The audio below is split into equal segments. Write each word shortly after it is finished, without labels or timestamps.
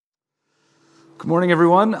Good morning,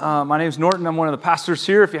 everyone. My name is Norton. I'm one of the pastors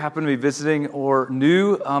here, if you happen to be visiting or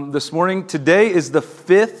new this morning. Today is the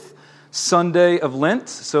fifth Sunday of Lent.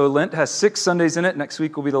 So Lent has 6 Sundays in it. Next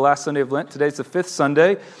week will be the last Sunday of Lent. Today's the fifth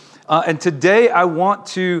Sunday. And today I want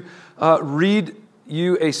to read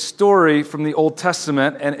you a story from the Old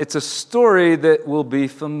Testament, and it's a story that will be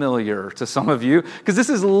familiar to some of you, because this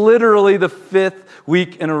is literally the fifth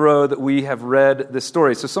week in a row that we have read this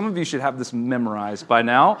story. So some of you should have this memorized by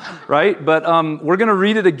now, right? But we're going to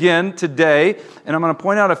read it again today, and I'm going to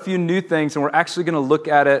point out a few new things, and we're actually going to look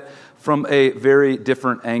at it from a very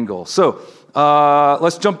different angle. So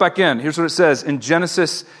let's jump back in. Here's what it says in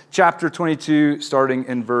Genesis chapter 22, starting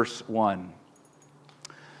in verse 1.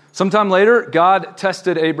 Sometime later, God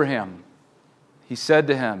tested Abraham. He said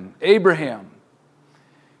to him, "Abraham,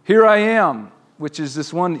 here I am," which is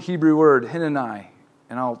this one Hebrew word, Hineni.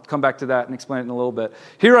 And I'll come back to that and explain it in a little bit.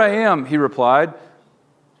 "Here I am," he replied.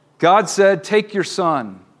 God said, "Take your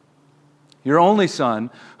son, your only son,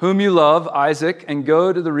 whom you love, Isaac, and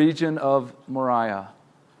go to the region of Moriah.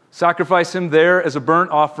 Sacrifice him there as a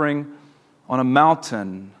burnt offering on a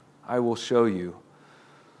mountain I will show you."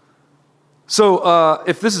 So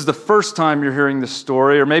if this is the first time you're hearing this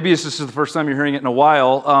story, or maybe this is the first time you're hearing it in a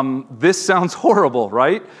while, this sounds horrible,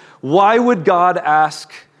 right? Why would God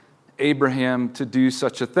ask Abraham to do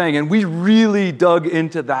such a thing? And we really dug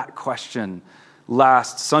into that question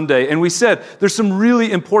last Sunday. And we said there's some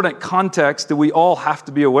really important context that we all have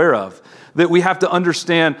to be aware of, that we have to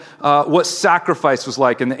understand what sacrifice was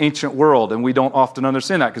like in the ancient world. And we don't often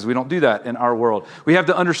understand that because we don't do that in our world. We have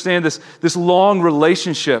to understand this long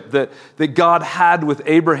relationship that God had with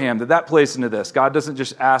Abraham, that plays into this. God doesn't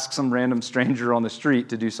just ask some random stranger on the street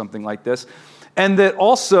to do something like this. And that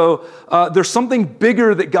also there's something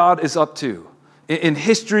bigger that God is up to in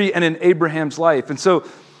history and in Abraham's life. And so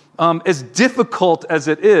as difficult as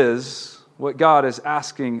it is, what God is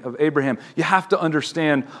asking of Abraham, you have to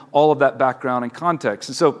understand all of that background and context.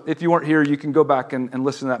 And so if you weren't here, you can go back and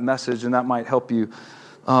listen to that message, and that might help you.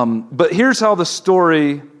 But here's how the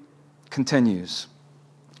story continues.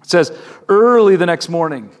 It says, early the next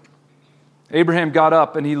morning, Abraham got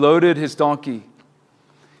up and he loaded his donkey.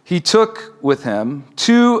 He took with him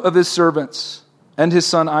 2 of his servants and his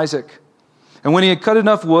son Isaac. And when he had cut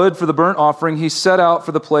enough wood for the burnt offering, he set out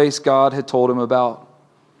for the place God had told him about.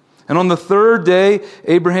 And on the 3rd day,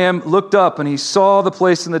 Abraham looked up and he saw the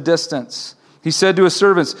place in the distance. He said to his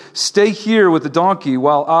servants, "Stay here with the donkey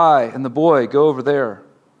while I and the boy go over there.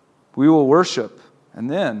 We will worship, and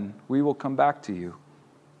then we will come back to you."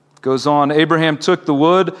 It goes on, Abraham took the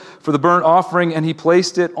wood for the burnt offering and he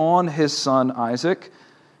placed it on his son Isaac,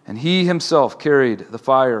 and he himself carried the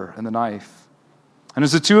fire and the knife. And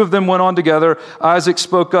as the 2 of them went on together, Isaac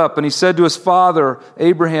spoke up and he said to his father,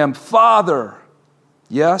 Abraham, "Father."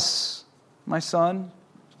 "Yes, my son,"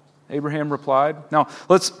 Abraham replied. Now,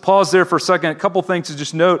 let's pause there for a second. A couple things to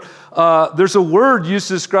just note. There's a word used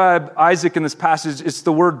to describe Isaac in this passage. It's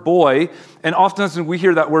the word boy. And oftentimes when we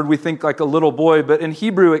hear that word, we think like a little boy. But in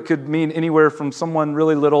Hebrew, it could mean anywhere from someone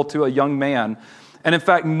really little to a young man. And in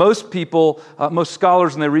fact, most people, most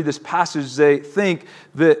scholars, when they read this passage, they think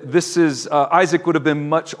that this is, Isaac would have been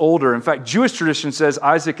much older. In fact, Jewish tradition says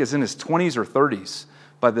Isaac is in his 20s or 30s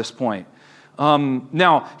by this point.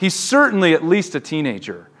 Now, he's certainly at least a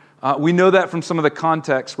teenager. We know that from some of the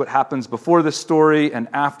context, what happens before this story and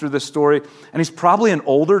after this story. And he's probably an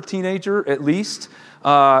older teenager, at least.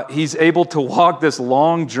 He's able to walk this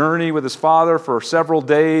long journey with his father for several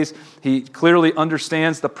days. He clearly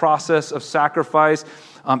understands the process of sacrifice.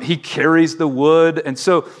 He carries the wood. And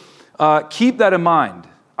so keep that in mind.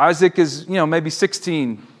 Isaac is, maybe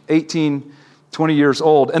 16, 18, 20 years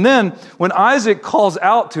old. And then when Isaac calls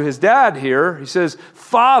out to his dad here, he says,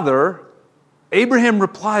 "Father," Abraham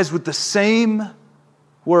replies with the same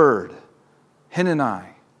word, Hineni.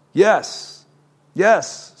 Yes,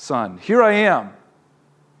 son, here I am.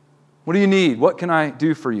 What do you need? What can I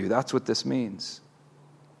do for you? That's what this means.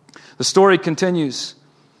 The story continues.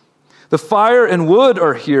 "The fire and wood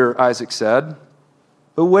are here," Isaac said,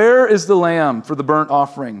 "but where is the lamb for the burnt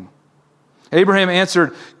offering?" Abraham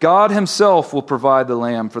answered, "God himself will provide the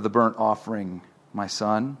lamb for the burnt offering, my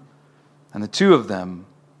son." And the 2 of them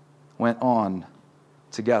went on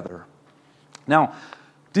together. Now,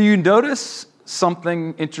 do you notice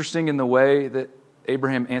something interesting in the way that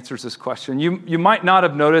Abraham answers this question? You might not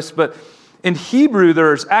have noticed, but in Hebrew,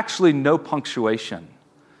 there's actually no punctuation.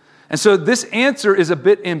 And so this answer is a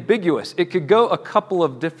bit ambiguous. It could go a couple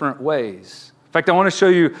of different ways. In fact, I want to show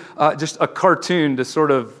you just a cartoon to sort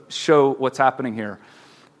of show what's happening here.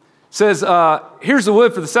 It says, "Here's the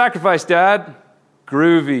wood for the sacrifice, Dad."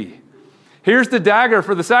 Groovy. "Here's the dagger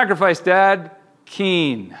for the sacrifice, Dad."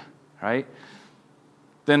 keen, right?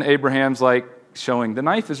 Then Abraham's like showing the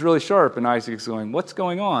knife is really sharp, and Isaac's going, what's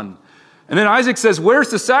going on? And then Isaac says, where's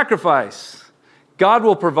the sacrifice? God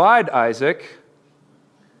will provide, Isaac.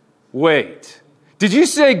 Wait, did you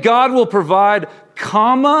say God will provide,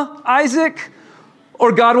 Isaac?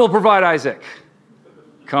 Or God will provide Isaac?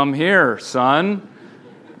 Come here, son.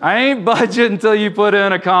 I ain't budging until you put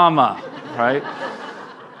in a comma, right?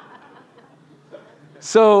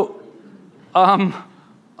 So,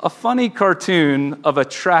 a funny cartoon of a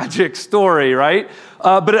tragic story, right?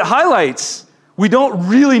 But it highlights we don't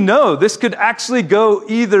really know. This could actually go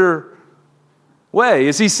either way.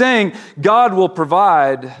 Is he saying God will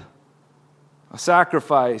provide a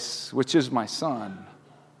sacrifice, which is my son?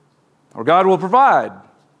 Or God will provide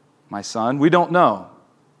my son? We don't know.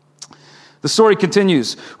 The story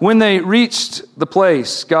continues. When they reached the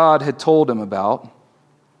place God had told him about,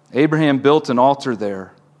 Abraham built an altar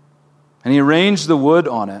there, and he arranged the wood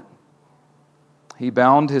on it. He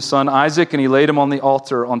bound his son Isaac, and he laid him on the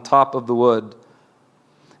altar on top of the wood.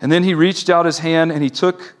 And then he reached out his hand, and he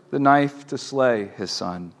took the knife to slay his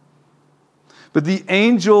son. But the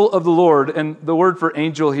angel of the Lord, and the word for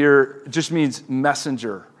angel here just means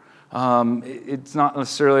messenger. It's not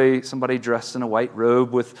necessarily somebody dressed in a white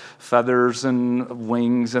robe with feathers and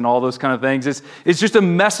wings and all those kind of things. It's just a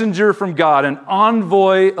messenger from God, an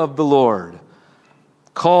envoy of the Lord,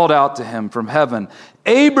 called out to him from heaven,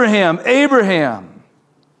 Abraham, Abraham.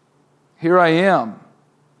 Here I am,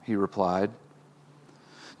 he replied.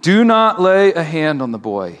 Do not lay a hand on the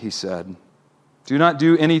boy, he said. Do not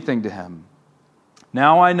do anything to him.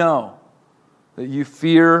 Now I know that you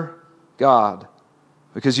fear God,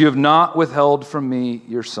 because you have not withheld from me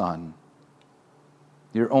your son,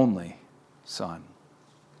 your only son.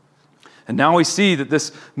 And now we see that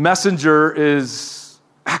this messenger is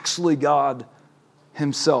actually God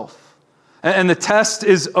himself. And the test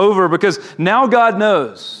is over because now God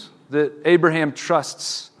knows that Abraham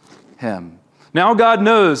trusts him. Now God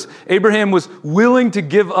knows Abraham was willing to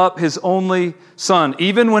give up his only son,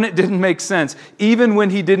 even when it didn't make sense, even when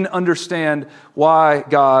he didn't understand why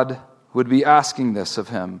God would be asking this of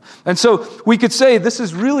him. And so we could say this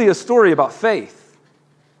is really a story about faith.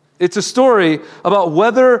 It's a story about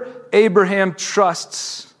whether Abraham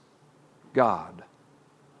trusts God.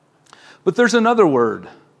 But there's another word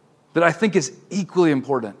that I think is equally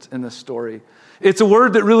important in this story. It's a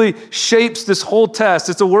word that really shapes this whole test.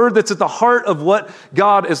 It's a word that's at the heart of what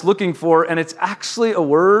God is looking for, and it's actually a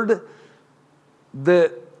word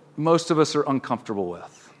that most of us are uncomfortable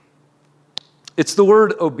with. It's the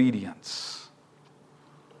word obedience.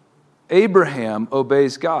 Abraham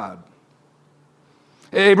obeys God.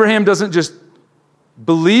 Abraham doesn't just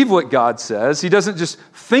believe what God says. He doesn't just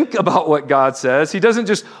think about what God says. He doesn't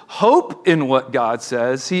just hope in what God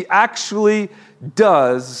says. He actually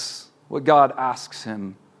does what God asks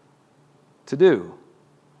him to do.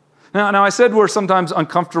 Now I said we're sometimes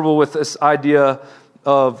uncomfortable with this idea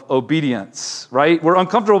of obedience, right? We're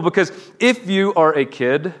uncomfortable because if you are a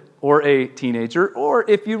kid or a teenager, or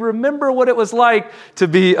if you remember what it was like to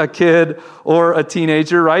be a kid or a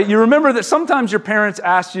teenager, right? You remember that sometimes your parents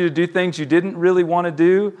asked you to do things you didn't really want to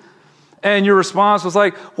do, and your response was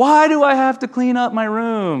like, why do I have to clean up my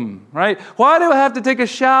room, right? Why do I have to take a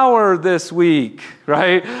shower this week,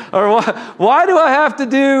 right? Or why do I have to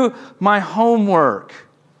do my homework?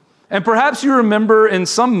 And perhaps you remember in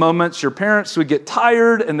some moments your parents would get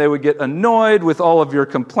tired and they would get annoyed with all of your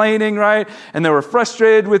complaining, right? And they were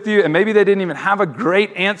frustrated with you, and maybe they didn't even have a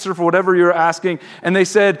great answer for whatever you were asking, and they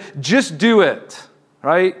said, just do it,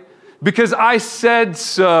 right? Because I said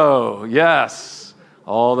so. Yes,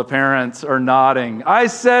 all the parents are nodding. I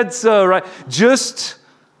said so, right? Just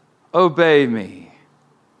obey me.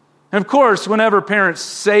 And of course, whenever parents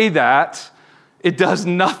say that, it does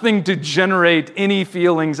nothing to generate any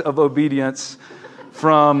feelings of obedience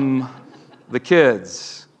from the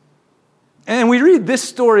kids. And we read this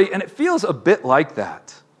story, and it feels a bit like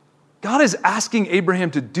that. God is asking Abraham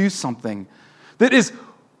to do something that is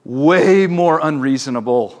way more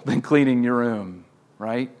unreasonable than cleaning your room,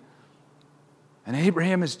 right? And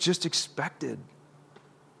Abraham is just expected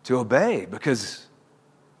to obey because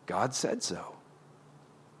God said so.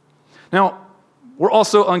 Now, we're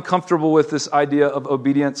also uncomfortable with this idea of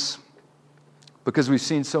obedience because we've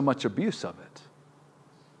seen so much abuse of it,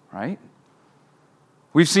 right?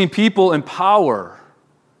 We've seen people in power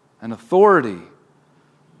and authority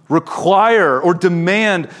require or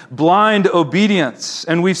demand blind obedience,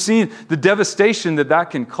 and we've seen the devastation that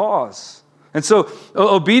that can cause. And so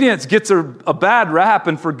obedience gets a bad rap,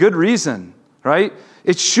 and for good reason, right?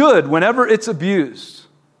 It should whenever it's abused.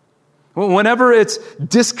 Whenever it's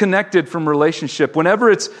disconnected from relationship, whenever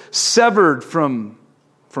it's severed from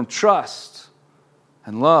trust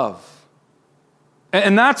and love.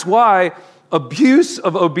 And that's why abuse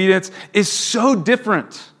of obedience is so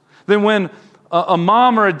different than when a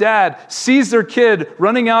mom or a dad sees their kid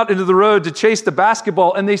running out into the road to chase the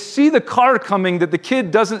basketball, and they see the car coming that the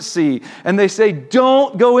kid doesn't see, and they say,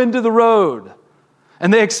 "Don't go into the road."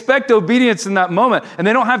 And they expect obedience in that moment. And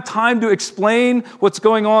they don't have time to explain what's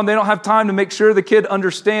going on. They don't have time to make sure the kid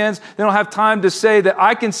understands. They don't have time to say that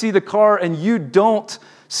I can see the car and you don't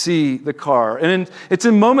see the car. And it's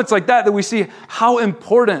in moments like that we see how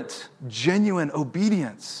important genuine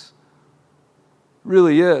obedience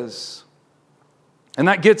really is. And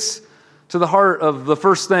that gets to the heart of the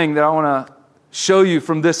first thing that I want to show you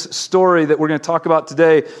from this story that we're going to talk about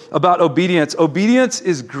today about obedience. Obedience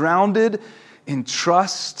is grounded in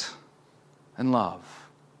trust and love.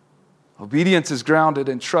 Obedience is grounded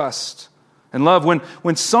in trust and love.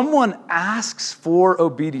 When someone asks for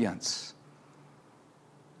obedience,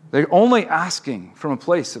 they're only asking from a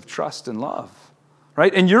place of trust and love,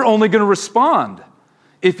 right? And you're only going to respond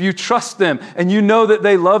if you trust them and you know that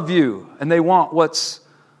they love you and they want what's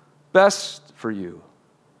best for you.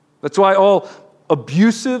 That's why all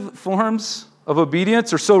abusive forms of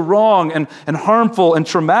obedience are so wrong and harmful and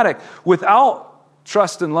traumatic. Without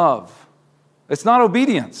trust and love, it's not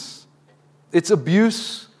obedience. It's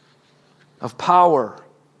abuse of power.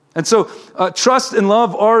 And so trust and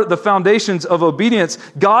love are the foundations of obedience.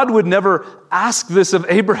 God would never ask this of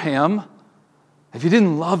Abraham if he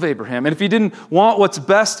didn't love Abraham, and if he didn't want what's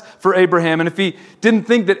best for Abraham, and if he didn't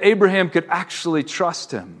think that Abraham could actually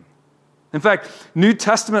trust him. In fact, New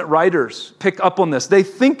Testament writers pick up on this. They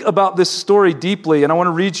think about this story deeply, and I want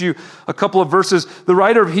to read you a couple of verses. The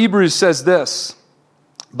writer of Hebrews says this: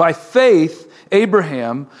 by faith,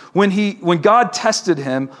 Abraham, when God tested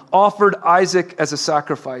him, offered Isaac as a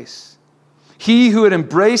sacrifice. He who had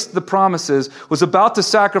embraced the promises was about to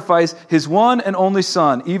sacrifice his one and only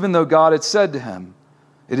son, even though God had said to him,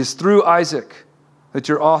 "It is through Isaac that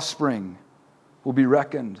your offspring will be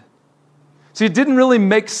reckoned." See, it didn't really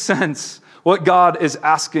make sense what God is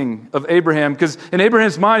asking of Abraham, because in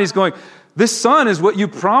Abraham's mind, he's going, this son is what you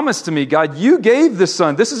promised to me, God. You gave this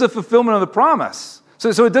son. This is a fulfillment of the promise.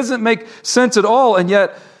 So it doesn't make sense at all, and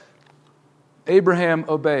yet Abraham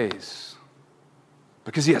obeys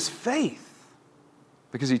because he has faith,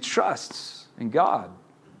 because he trusts in God.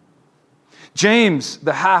 James,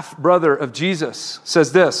 the half-brother of Jesus,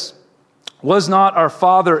 says this: was not our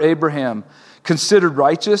father Abraham considered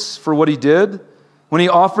righteous for what he did when he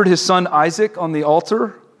offered his son Isaac on the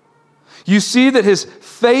altar? You see that his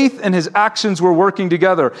faith and his actions were working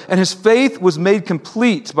together, and his faith was made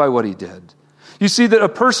complete by what he did. You see that a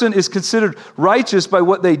person is considered righteous by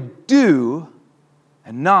what they do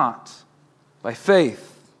and not by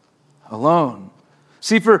faith alone.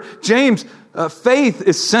 See, for James, faith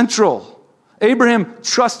is central. Abraham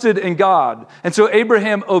trusted in God. And so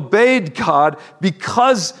Abraham obeyed God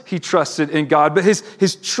because he trusted in God. But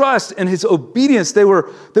his trust and his obedience, they were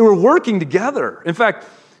working together. In fact,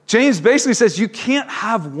 James basically says you can't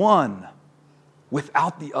have one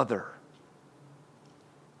without the other.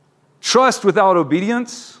 Trust without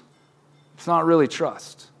obedience, it's not really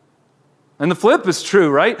trust. And the flip is true,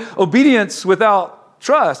 right? Obedience without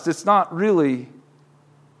trust, it's not really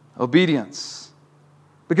obedience.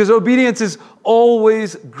 Because obedience is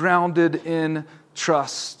always grounded in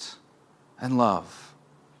trust and love.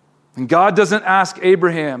 And God doesn't ask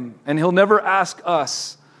Abraham, and he'll never ask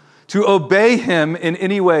us, to obey him in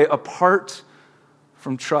any way apart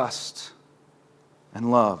from trust and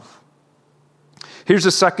love. Here's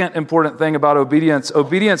a second important thing about obedience.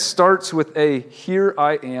 Obedience starts with a "here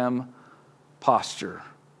I am" posture.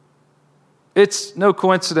 It's no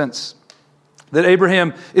coincidence that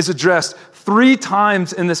Abraham is addressed 3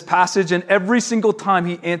 times in this passage, and every single time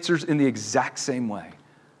he answers in the exact same way.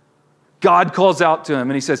 God calls out to him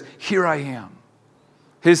and he says, "Here I am."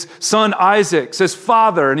 His son Isaac says,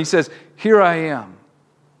 "Father," and he says, "Here I am."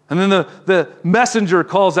 And then the messenger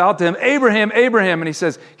calls out to him, "Abraham, Abraham," and he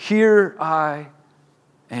says, "Here I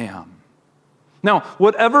am." Now,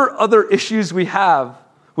 whatever other issues we have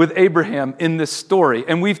with Abraham in this story,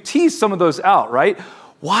 and we've teased some of those out, right?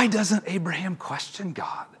 Why doesn't Abraham question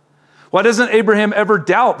God? Why doesn't Abraham ever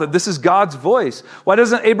doubt that this is God's voice? Why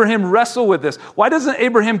doesn't Abraham wrestle with this? Why doesn't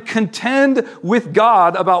Abraham contend with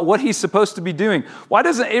God about what he's supposed to be doing? Why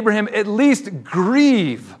doesn't Abraham at least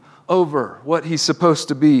grieve over what he's supposed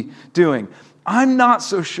to be doing? I'm not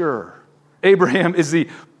so sure Abraham is the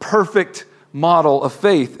perfect model of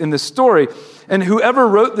faith in this story. And whoever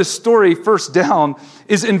wrote this story first down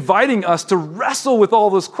is inviting us to wrestle with all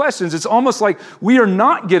those questions. It's almost like we are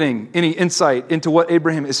not getting any insight into what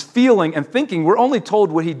Abraham is feeling and thinking. We're only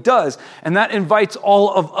told what he does. And that invites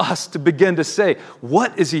all of us to begin to say,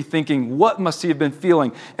 what is he thinking? What must he have been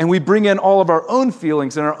feeling? And we bring in all of our own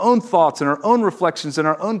feelings and our own thoughts and our own reflections and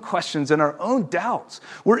our own questions and our own doubts.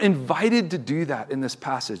 We're invited to do that in this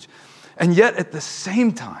passage. And yet at the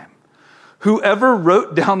same time, whoever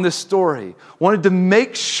wrote down this story wanted to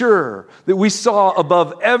make sure that we saw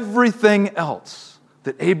above everything else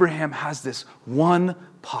that Abraham has this one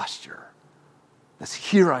posture, this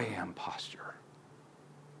here I am posture,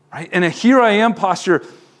 right? And a here I am posture,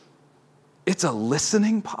 it's a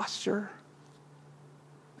listening posture.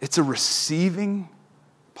 It's a receiving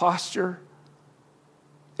posture.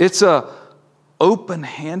 It's a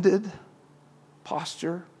open-handed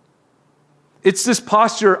posture. It's this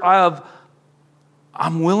posture of,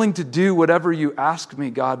 I'm willing to do whatever you ask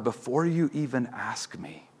me, God, before you even ask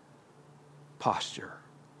me posture.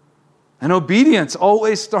 And obedience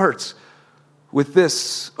always starts with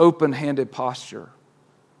this open-handed posture.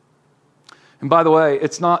 And by the way,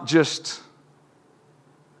 it's not just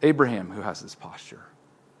Abraham who has this posture.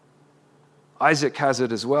 Isaac has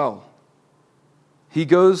it as well. He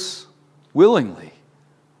goes willingly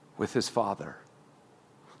with his father.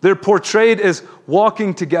 They're portrayed as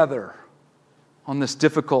walking together on this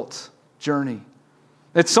difficult journey.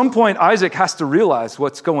 At some point, Isaac has to realize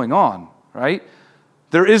what's going on, right?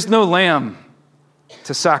 There is no lamb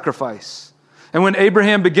to sacrifice. And when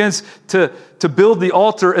Abraham begins to build the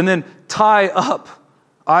altar and then tie up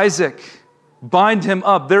Isaac, bind him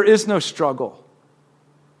up, there is no struggle.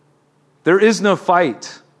 There is no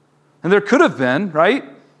fight. And there could have been, right?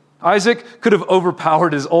 Isaac could have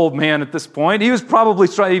overpowered his old man at this point. He was probably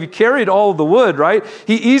trying, he carried all of the wood, right?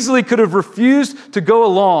 He easily could have refused to go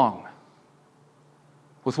along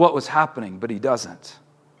with what was happening, but he doesn't.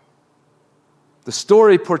 The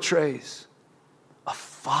story portrays a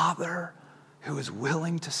father who is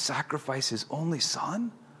willing to sacrifice his only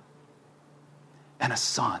son and a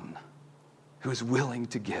son who is willing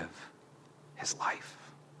to give his life.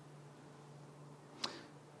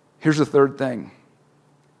 Here's the third thing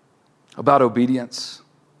about obedience.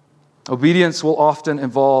 Obedience will often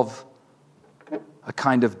involve a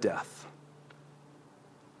kind of death.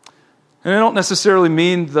 And I don't necessarily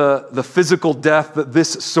mean the physical death that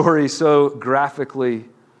this story so graphically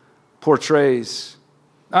portrays.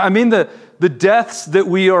 I mean the deaths that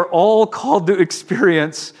we are all called to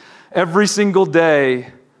experience every single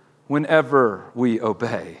day whenever we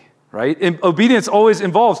obey. Right? And obedience always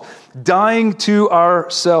involves dying to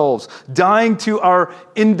ourselves, dying to our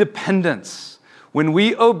independence. When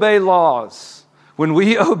we obey laws, when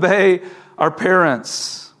we obey our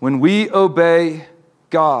parents, when we obey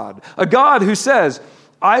God, a God who says,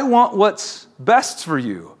 I want what's best for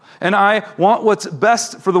you, and I want what's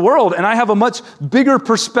best for the world, and I have a much bigger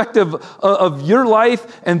perspective of your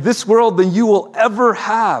life and this world than you will ever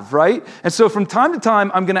have, right? And so from time to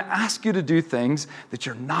time, I'm going to ask you to do things that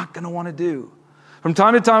you're not going to want to do. From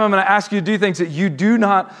time to time, I'm going to ask you to do things that you do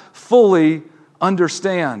not fully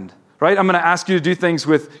understand, right? I'm going to ask you to do things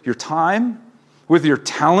with your time, with your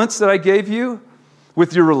talents that I gave you,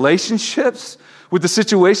 with your relationships, with the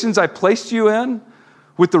situations I placed you in,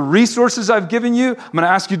 with the resources I've given you. I'm going to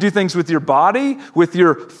ask you to do things with your body, with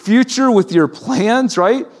your future, with your plans,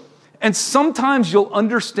 right? And sometimes you'll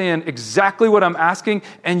understand exactly what I'm asking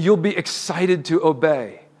and you'll be excited to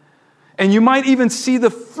obey. And you might even see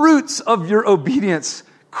the fruits of your obedience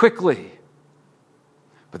quickly.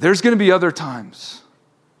 But there's going to be other times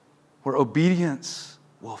where obedience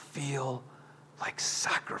will feel like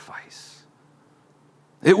sacrifice.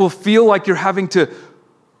 It will feel like you're having to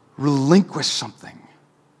relinquish something.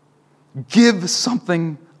 Give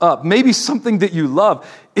something up, maybe something that you love.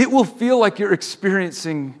 It will feel like you're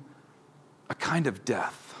experiencing a kind of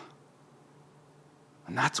death.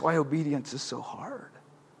 And that's why obedience is so hard.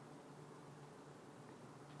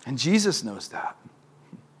 And Jesus knows that.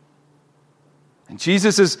 And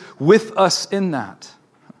Jesus is with us in that.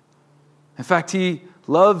 In fact, he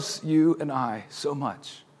loves you and I so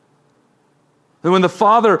much. And when the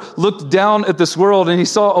Father looked down at this world and he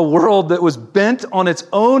saw a world that was bent on its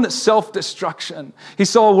own self-destruction, he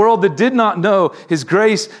saw a world that did not know his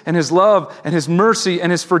grace and his love and his mercy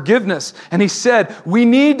and his forgiveness. And he said, we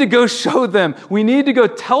need to go show them. We need to go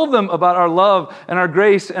tell them about our love and our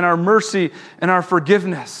grace and our mercy and our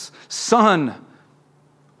forgiveness. Son,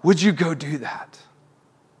 would you go do that?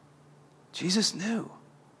 Jesus knew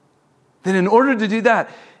that in order to do that,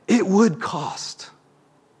 it would cost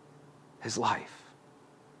his life.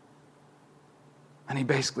 And he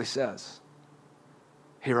basically says,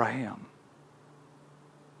 here I am.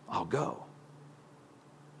 I'll go.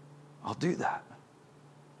 I'll do that.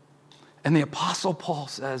 And the Apostle Paul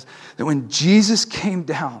says that when Jesus came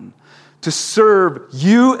down to serve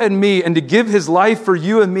you and me and to give his life for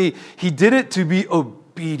you and me, he did it to be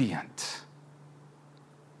obedient.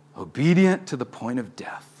 Obedient to the point of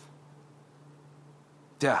death.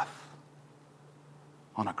 Death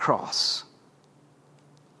on a cross.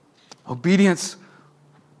 Obedience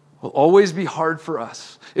will always be hard for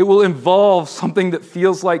us. It will involve something that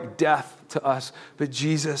feels like death to us, but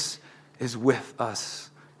Jesus is with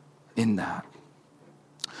us in that.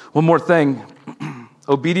 One more thing.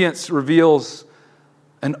 Obedience reveals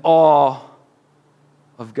an awe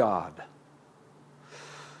of God.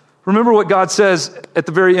 Remember what God says at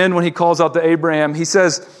the very end when he calls out to Abraham. He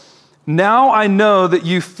says, now I know that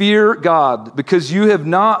you fear God because you have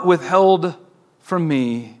not withheld from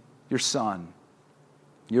me your son,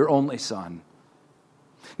 your only son.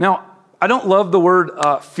 Now, I don't love the word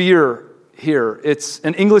fear here. It's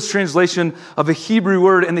an English translation of a Hebrew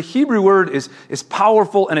word, and the Hebrew word is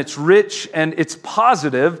powerful and it's rich and it's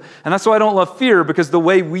positive, and that's why I don't love fear, because the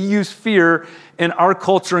way we use fear in our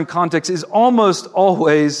culture and context is almost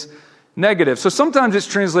always negative. So sometimes it's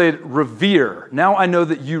translated revere. Now I know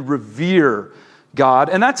that you revere God,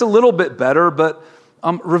 and that's a little bit better, but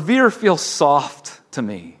revere feels soft to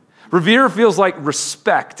me. Revere feels like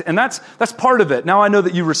respect, and that's part of it. Now I know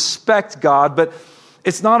that you respect God, but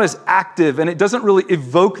it's not as active, and it doesn't really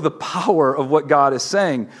evoke the power of what God is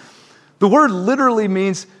saying. The word literally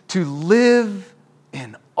means to live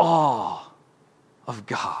in awe of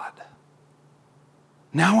God.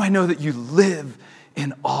 Now I know that you live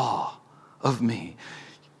in awe of me.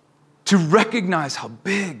 To recognize how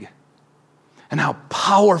big and how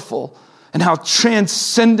powerful and how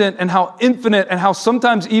transcendent and how infinite and how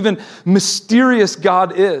sometimes even mysterious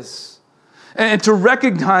God is. And to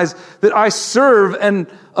recognize that I serve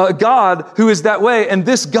a God who is that way, and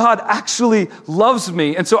this God actually loves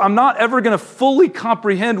me. And so I'm not ever going to fully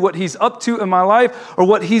comprehend what he's up to in my life or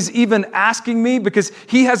what he's even asking me, because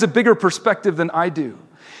he has a bigger perspective than I do.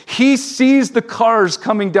 He sees the cars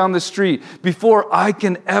coming down the street before I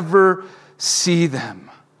can ever see them.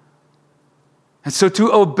 And so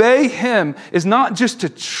to obey him is not just to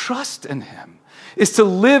trust in him, is to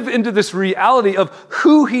live into this reality of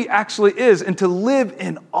who he actually is and to live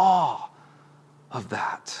in awe of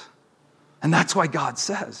that. And that's why God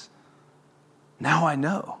says, now I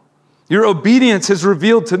know. Your obedience has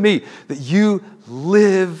revealed to me that you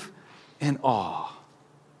live in awe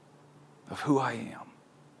of who I am.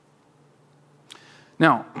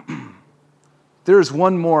 Now, there is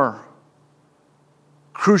one more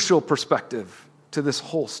crucial perspective to this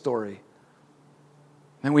whole story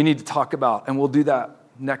and we need to talk about, and we'll do that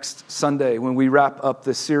next Sunday when we wrap up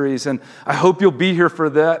this series. And I hope you'll be here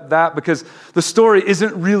for that because the story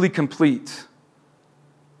isn't really complete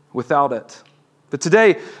without it. But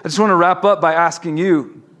today, I just want to wrap up by asking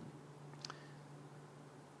you,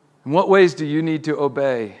 in what ways do you need to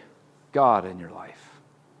obey God in your life?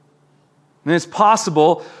 And it's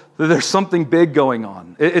possible that there's something big going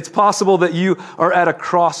on. It's possible that you are at a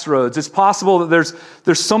crossroads. It's possible that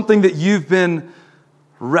there's something that you've been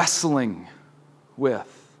wrestling with.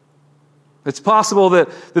 It's possible that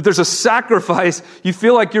there's a sacrifice you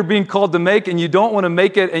feel like you're being called to make and you don't want to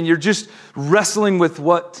make it, and you're just wrestling with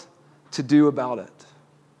what to do about it.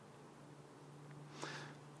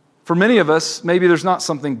 For many of us, maybe there's not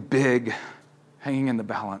something big hanging in the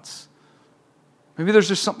balance. Maybe there's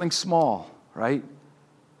just something small, right?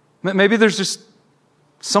 Maybe there's just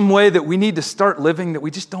some way that we need to start living that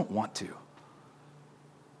we just don't want to.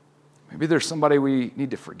 Maybe there's somebody we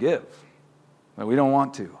need to forgive that we don't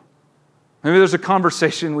want to. Maybe there's a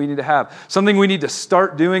conversation we need to have, something we need to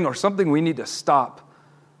start doing or something we need to stop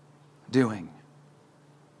doing.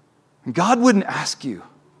 And God wouldn't ask you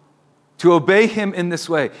to obey him in this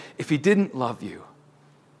way if he didn't love you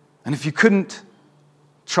and if you couldn't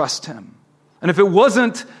trust him and if it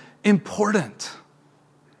wasn't important.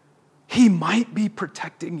 He might be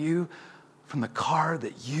protecting you from the car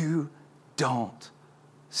that you don't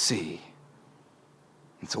see.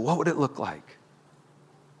 And so what would it look like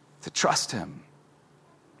to trust him,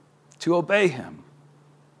 to obey him,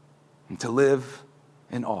 and to live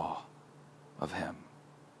in awe of him?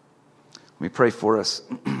 Let me pray for us.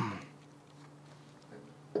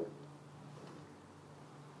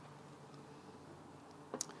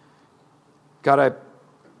 God, I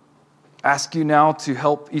ask you now to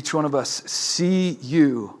help each one of us see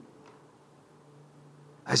you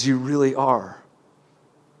as you really are.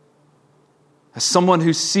 As someone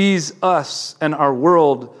who sees us and our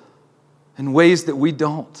world in ways that we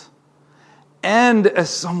don't. And as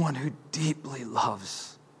someone who deeply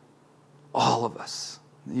loves all of us.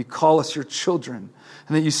 That you call us your children,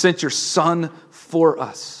 and that you sent your Son for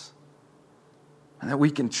us, and that we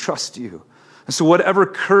can trust you. And so whatever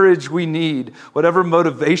courage we need, whatever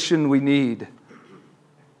motivation we need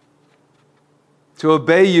to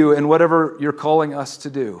obey you in whatever you're calling us to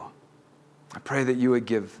do, I pray that you would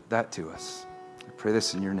give that to us. I pray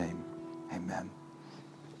this in your name. Amen.